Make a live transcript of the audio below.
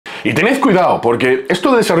Y tened cuidado, porque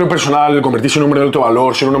esto de desarrollo personal, convertirse en un hombre de alto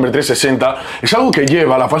valor, ser un hombre 360, es algo que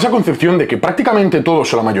lleva a la falsa concepción de que prácticamente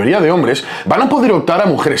todos o la mayoría de hombres van a poder optar a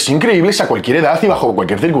mujeres increíbles a cualquier edad y bajo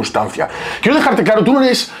cualquier circunstancia. Quiero dejarte claro, tú no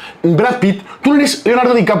eres Brad Pitt, tú no eres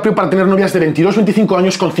Leonardo DiCaprio para tener novias de 22, 25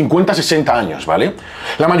 años con 50, 60 años, ¿vale?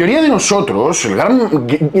 La mayoría de nosotros, el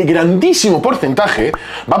grandísimo porcentaje,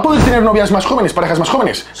 va a poder tener novias más jóvenes, parejas más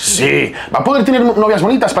jóvenes. Sí. ¿Va a poder tener novias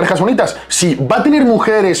bonitas, parejas bonitas? Sí. ¿Va a tener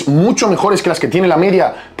mujeres mucho mejores que las que tiene la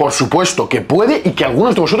media? Por supuesto que puede y que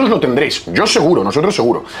algunos de vosotros lo tendréis. Yo seguro, nosotros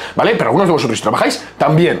seguro, ¿vale? Pero algunos de vosotros, si trabajáis,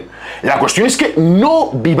 también. La cuestión es que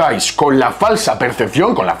no viváis con la falsa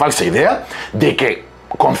percepción, con la falsa idea de que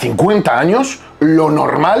con 50 años lo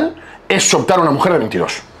normal es optar a una mujer de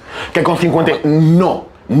 22. Que con 50...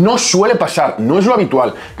 No suele pasar, no es lo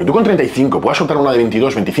habitual. Que tú con 35 puedas optar a una de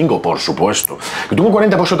 22, 25, por supuesto. Que tú con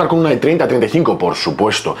 40 puedas optar con una de 30, 35, por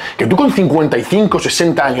supuesto. Que tú con 55,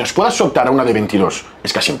 60 años puedas optar a una de 22,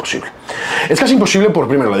 es casi imposible. Es casi imposible por,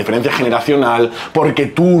 primero, la diferencia generacional, porque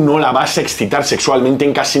tú no la vas a excitar sexualmente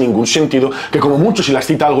en casi ningún sentido, que como mucho si la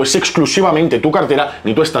excita algo es exclusivamente tu cartera,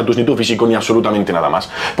 ni tu estatus, ni tu físico, ni absolutamente nada más.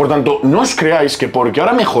 Por tanto, no os creáis que porque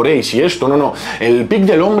ahora mejoréis y esto, no. El pic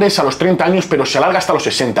del hombre es a los 30 años, pero se alarga hasta los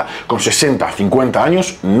 60. Con 60, 50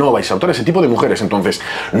 años no vais a optar a ese tipo de mujeres. Entonces,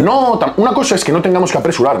 una cosa es que no tengamos que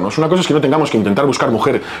apresurarnos, una cosa es que no tengamos que intentar buscar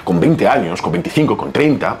mujer con 20 años, con 25, con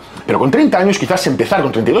 30, pero con 30 años quizás empezar,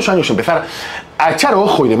 con 32 años empezar a echar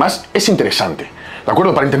ojo y demás es interesante. ¿De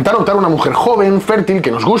acuerdo? Para intentar optar a una mujer joven, fértil,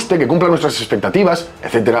 que nos guste, que cumpla nuestras expectativas,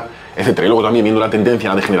 etcétera, etcétera. Y luego también viendo la tendencia,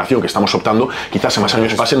 la degeneración que estamos optando, quizás en más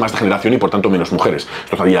años pasen más degeneración y por tanto menos mujeres.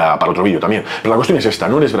 Esto estaría para otro vídeo también. Pero la cuestión es esta,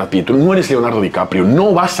 no eres Brad Pitt, no eres Leonardo DiCaprio,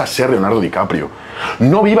 no vas a ser Leonardo DiCaprio.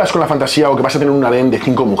 No vivas con la fantasía o que vas a tener un harem de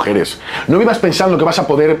 5 mujeres. No vivas pensando que vas a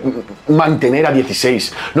poder mantener a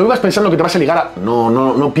 16. No vivas pensando que te vas a ligar a...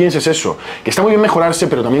 No pienses eso. Que está muy bien mejorarse,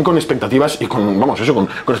 pero también con expectativas y con, con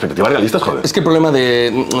expectativas realistas, joder. Es que el problema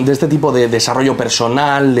de este tipo de desarrollo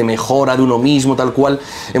personal, de mejora de uno mismo, tal cual,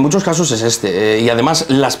 en muchos casos es este. Y además,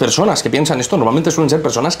 las personas que piensan esto normalmente suelen ser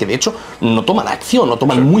personas que de hecho no toman acción, no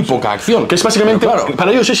toman muy poca acción. Que es básicamente, claro,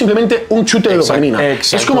 para ellos es simplemente un chute de dopamina.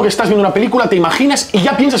 Es como que estás viendo una película, te imaginas y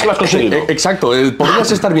ya piensas que lo has conseguido. Exacto,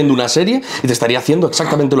 podrías estar viendo una serie y te estaría haciendo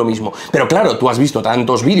exactamente lo mismo. Pero claro, tú has visto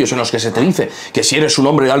tantos vídeos en los que se te dice que si eres un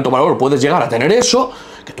hombre de alto valor puedes llegar a tener eso,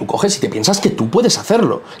 que tú coges y te piensas que tú puedes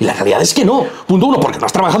hacerlo. Y la realidad es que no. Punto 1, porque no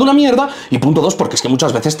has trabajado una mierda. Y punto 2, porque es que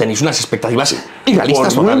muchas veces tenéis unas expectativas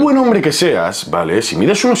irrealistas. Por muy buen hombre que seas, ¿vale? Si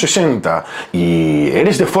mides 1,60 y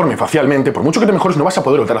eres deforme facialmente, por mucho que te mejores no vas a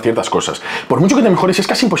poder optar a ciertas cosas. Por mucho que te mejores es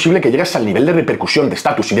casi imposible que llegues al nivel de repercusión, de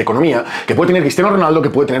estatus y de economía que puede tener Cristiano Ronaldo,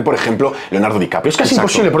 que puede tener, por ejemplo, Leonardo DiCaprio. Es casi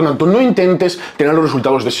imposible, por lo tanto, no intentes tener los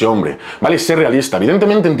resultados de ese hombre, ¿vale? Ser realista.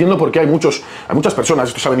 Evidentemente entiendo por qué hay muchas personas,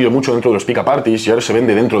 esto se ha vendido mucho dentro de los pick-up parties y ahora se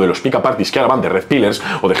vende dentro de los pick-up parties que ahora van de red pillers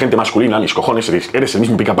o de gente masculina, mis cojones, eres el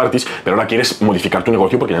mismo pick-up parties, pero ahora quieres modificar tu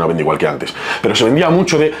negocio porque ya no vende igual que antes. Pero se vendía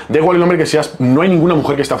mucho de, da igual el hombre que seas, no hay ninguna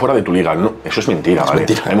mujer que está fuera de tu liga. No, eso es mentira, ¿vale?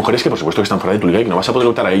 Hay mujeres que por supuesto que están fuera de tu liga y que no vas a poder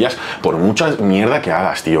optar a ellas por mucha mierda que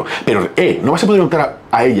hagas, tío. Pero, no vas a poder optar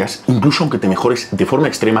a ellas incluso aunque te mejores de forma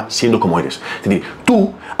extrema siendo como eres. Es decir,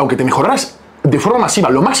 tú, aunque te mejoraras de forma masiva,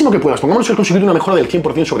 lo máximo que puedas, pongamos que has conseguido una mejora del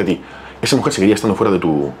 100% sobre ti, esa mujer seguiría estando fuera de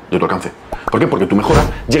tu alcance. ¿Por qué? Porque tu mejora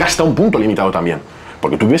llega hasta un punto limitado también.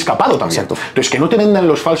 Porque tú vives capado también. Exacto. Entonces, que no te vendan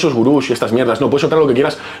los falsos gurús y estas mierdas. No, puedes optar lo que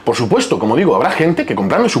quieras. Por supuesto, como digo, habrá gente que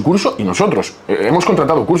comprando su curso, y nosotros hemos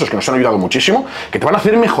contratado cursos que nos han ayudado muchísimo, que te van a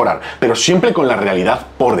hacer mejorar, pero siempre con la realidad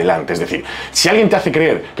por delante. Es decir, si alguien te hace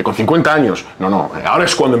creer que con 50 años, ahora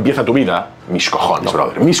es cuando empieza tu vida, mis cojones,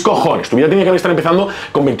 brother, mis cojones. Tu vida tenía que estar empezando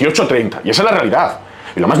con 28 o 30. Y esa es la realidad.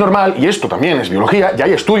 Y lo más normal, y esto también es biología, ya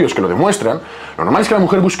hay estudios que lo demuestran, lo normal es que la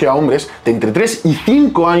mujer busque a hombres de entre 3 y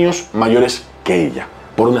 5 años mayores que ella,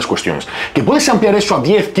 por unas cuestiones. ¿Que puedes ampliar eso a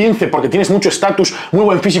 10, 15 porque tienes mucho estatus, muy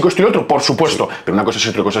buen físico, esto y otro? Por supuesto, pero una cosa es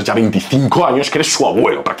otra cosa, es ya 25 años que eres su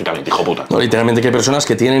abuelo prácticamente, hijo puta. No, literalmente que hay personas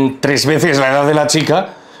que tienen 3 veces la edad de la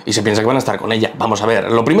chica y se piensa que van a estar con ella. Vamos a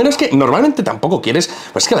ver, lo primero es que normalmente tampoco quieres,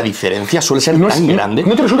 pues es que la diferencia suele ser tan grande.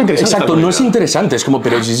 No te resulta interesante. Exacto, no es interesante, es como,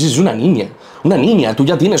 pero si es una niña, tú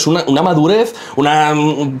ya tienes una madurez, una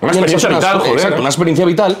experiencia vital, joder. Exacto, una experiencia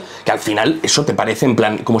vital, que al final eso te parece en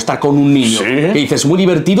plan, como estar con un niño, que dices, muy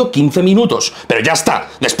divertido, 15 minutos, pero ya está,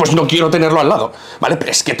 después no quiero tenerlo al lado, ¿vale?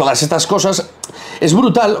 Pero es que todas estas cosas, es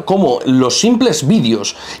brutal como los simples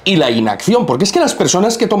vídeos y la inacción, porque es que las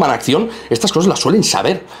personas que toman acción, estas cosas las suelen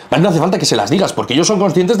saber. No hace falta que se las digas, porque ellos son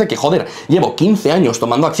conscientes de que, joder, llevo 15 años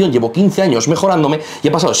tomando acción, llevo 15 años mejorándome y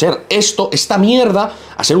he pasado de ser esta mierda,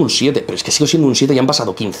 a ser un 7. Pero es que sigo siendo un 7 y han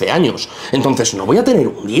pasado 15 años. Entonces no voy a tener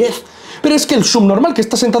un 10. Pero es que el subnormal que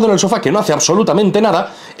está sentado en el sofá, que no hace absolutamente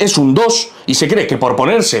nada, es un 2 y se cree que por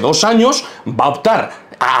ponerse 2 años va a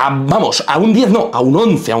optar vamos, a un 10 no, a un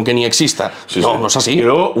 11, aunque ni exista. No es así.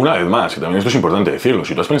 Pero una vez más, y también esto es importante decirlo,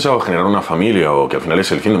 si tú has pensado generar una familia, o que al final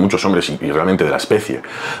es el fin de muchos hombres y realmente de la especie,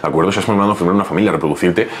 ¿de acuerdo? Si has formado formar una familia,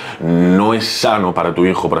 reproducirte, no es sano para tu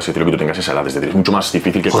hijo, por así decirlo, que tú tengas esa edad. Es decir, es mucho más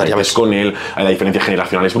difícil que conectes con él, hay la diferencia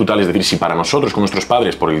generacional es brutal. Es decir, si para nosotros, con nuestros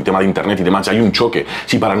padres, por el tema de internet y demás, hay un choque,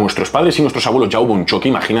 si para nuestros padres y nuestros abuelos ya hubo un choque,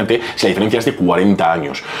 imagínate si la diferencia es de 40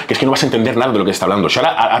 años, que es que no vas a entender nada de lo que está hablando. Si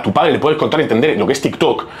ahora a tu padre le puedes contar y entender lo que es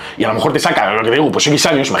TikTok, y a lo mejor te saca lo que digo, pues X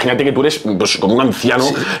años, imagínate que tú eres pues, como un anciano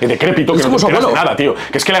decrépito, que no te enteras de nada, tío.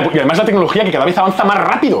 Que es que y además la tecnología que cada vez avanza más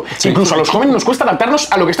rápido. Incluso a los jóvenes nos cuesta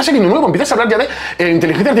adaptarnos a lo que está saliendo nuevo. Empiezas a hablar ya de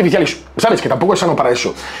inteligencia artificial y sabes que tampoco es sano para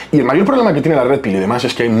eso. Y el mayor problema que tiene la Red Pill y demás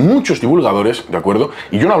es que hay muchos divulgadores, ¿de acuerdo?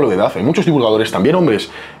 Y yo no hablo de edad, hay muchos divulgadores, también hombres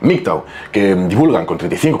MGTOW, que divulgan con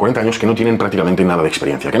 35, 40 años que no tienen prácticamente nada de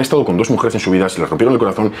experiencia, que han estado con 2 mujeres en su vida, se les rompieron el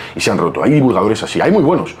corazón y se han roto. Hay divulgadores así, hay muy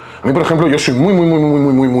buenos. A mí, por ejemplo, yo soy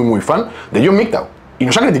muy fan de John MGTOW y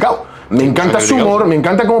nos ha criticado. Me encanta su humor, me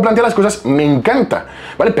encanta cómo plantea las cosas, me encanta,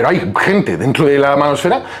 ¿vale? Pero hay gente dentro de la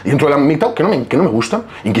manosfera, dentro de la MGTOW, que no me gustan.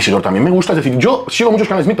 Inquisidor también me gusta, es decir, yo sigo muchos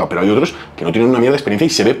canales MGTOW, pero hay otros que no tienen una mierda de experiencia y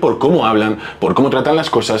se ve por cómo hablan, por cómo tratan las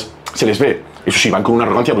cosas, se les ve. Eso sí, van con una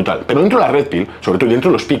arrogancia brutal. Pero dentro de la Red Pill, sobre todo dentro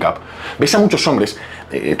de los pick-up, ves a muchos hombres,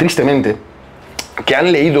 tristemente, que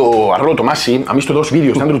han leído a Rollo Tomassi, han visto 2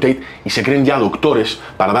 vídeos de Andrew Tate y se creen ya doctores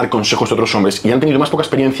para dar consejos a otros hombres y han tenido más poca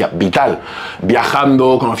experiencia vital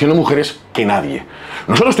viajando, conociendo mujeres que nadie.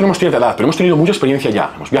 Nosotros tenemos cierta edad, pero hemos tenido mucha experiencia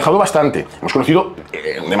ya. Hemos viajado bastante, hemos conocido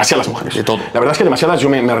demasiadas mujeres. De todo. La verdad es que demasiadas, yo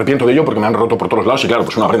me arrepiento de ello porque me han roto por todos lados y claro,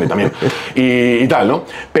 pues uno aprende también. y tal, ¿no?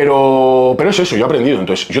 Pero es eso, yo he aprendido.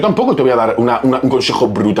 Entonces, yo tampoco te voy a dar un consejo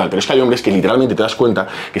brutal, pero es que hay hombres que literalmente te das cuenta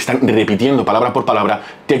que están repitiendo palabra por palabra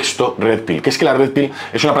texto Red Pill. Que es que la Red Pill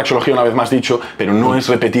es una praxeología, una vez más dicho, pero no es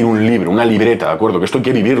repetir un libro, una libreta, ¿de acuerdo? Que esto hay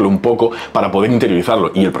que vivirlo un poco para poder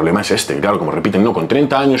interiorizarlo. Y el problema es este, claro, como repiten, no, con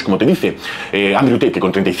 30 años, como te dice Andrew Tate, que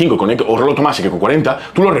con 35, o Rollo Tomassi, que con 40,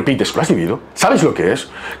 tú lo repites, ¿lo has vivido? ¿Sabes lo que es?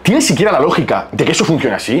 ¿Tienes siquiera la lógica de que eso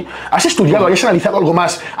funciona así? ¿Has estudiado, hayas analizado algo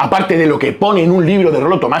más, aparte de lo que pone en un libro de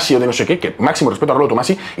Rollo Tomassi o de no sé qué, que máximo respeto a Rollo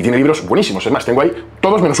Tomassi, y tiene libros buenísimos, es más, tengo ahí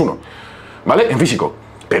todos menos uno, ¿vale? En físico.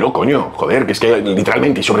 Pero, coño, joder, que es que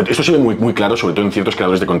literalmente, y sobre esto se ve muy claro, sobre todo en ciertos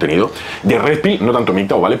creadores de contenido, de Red Pill, no tanto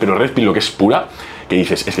MGTOW, ¿vale? Pero Red Pill lo que es pura, que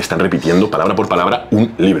dices, es que están repitiendo palabra por palabra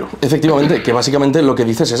un libro. Efectivamente, que básicamente lo que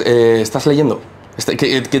dices es, estás leyendo.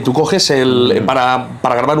 Que tú coges para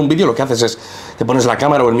grabar un vídeo, lo que haces es, te pones la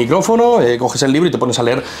cámara o el micrófono, coges el libro y te pones a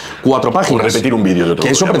leer 4 páginas. O repetir un vídeo de todo.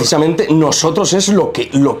 Que eso precisamente nosotros es lo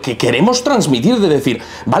que queremos transmitir, de decir,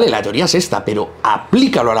 vale, la teoría es esta, pero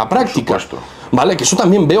aplícalo a la práctica. Por supuesto. ¿Vale? Que eso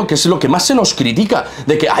también veo que es lo que más se nos critica,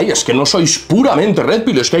 de que, ay, es que no sois puramente Red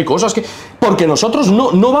Pill, es que hay cosas que... Porque nosotros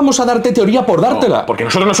no vamos a darte teoría por dártela. No, porque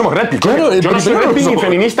nosotros no somos Red Pill. Claro, yo no soy Red Pill, ni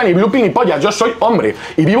feminista, ni Blue Pill, ni polla. Yo soy hombre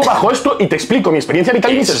y vivo bajo esto y te explico mi experiencia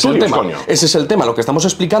vital y mis estudios, coño. Ese es el tema. Lo que estamos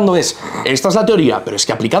explicando es, esta es la teoría, pero es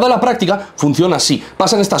que aplicada a la práctica funciona así.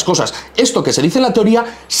 Pasan estas cosas. Esto que se dice en la teoría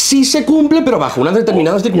sí se cumple, pero bajo unas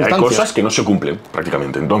determinadas circunstancias. Y hay cosas que no se cumplen,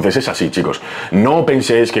 prácticamente. Entonces es así, chicos. No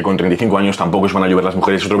penséis que con 35 años tampoco os van a llover las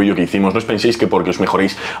mujeres. Otro vídeo que hicimos, no os penséis que porque os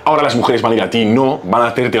mejoréis ahora las mujeres van a ir a ti. No, van a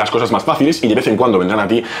hacerte las cosas más fáciles y de vez en cuando vendrán a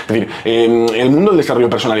ti. Es decir, el mundo del desarrollo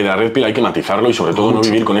personal y de la Red Pill hay que matizarlo y sobre todo no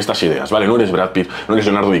vivir con estas ideas, ¿vale? No eres Brad Pitt, no eres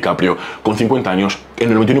Leonardo DiCaprio. Con 50 años,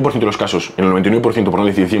 en el 99% de los casos, en el 99%, por no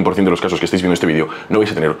decir 100% de los casos que estáis viendo este vídeo, no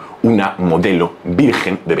vais a tener una modelo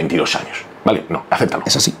virgen de 22 años, ¿vale? No, acéptalo.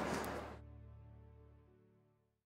 Es así.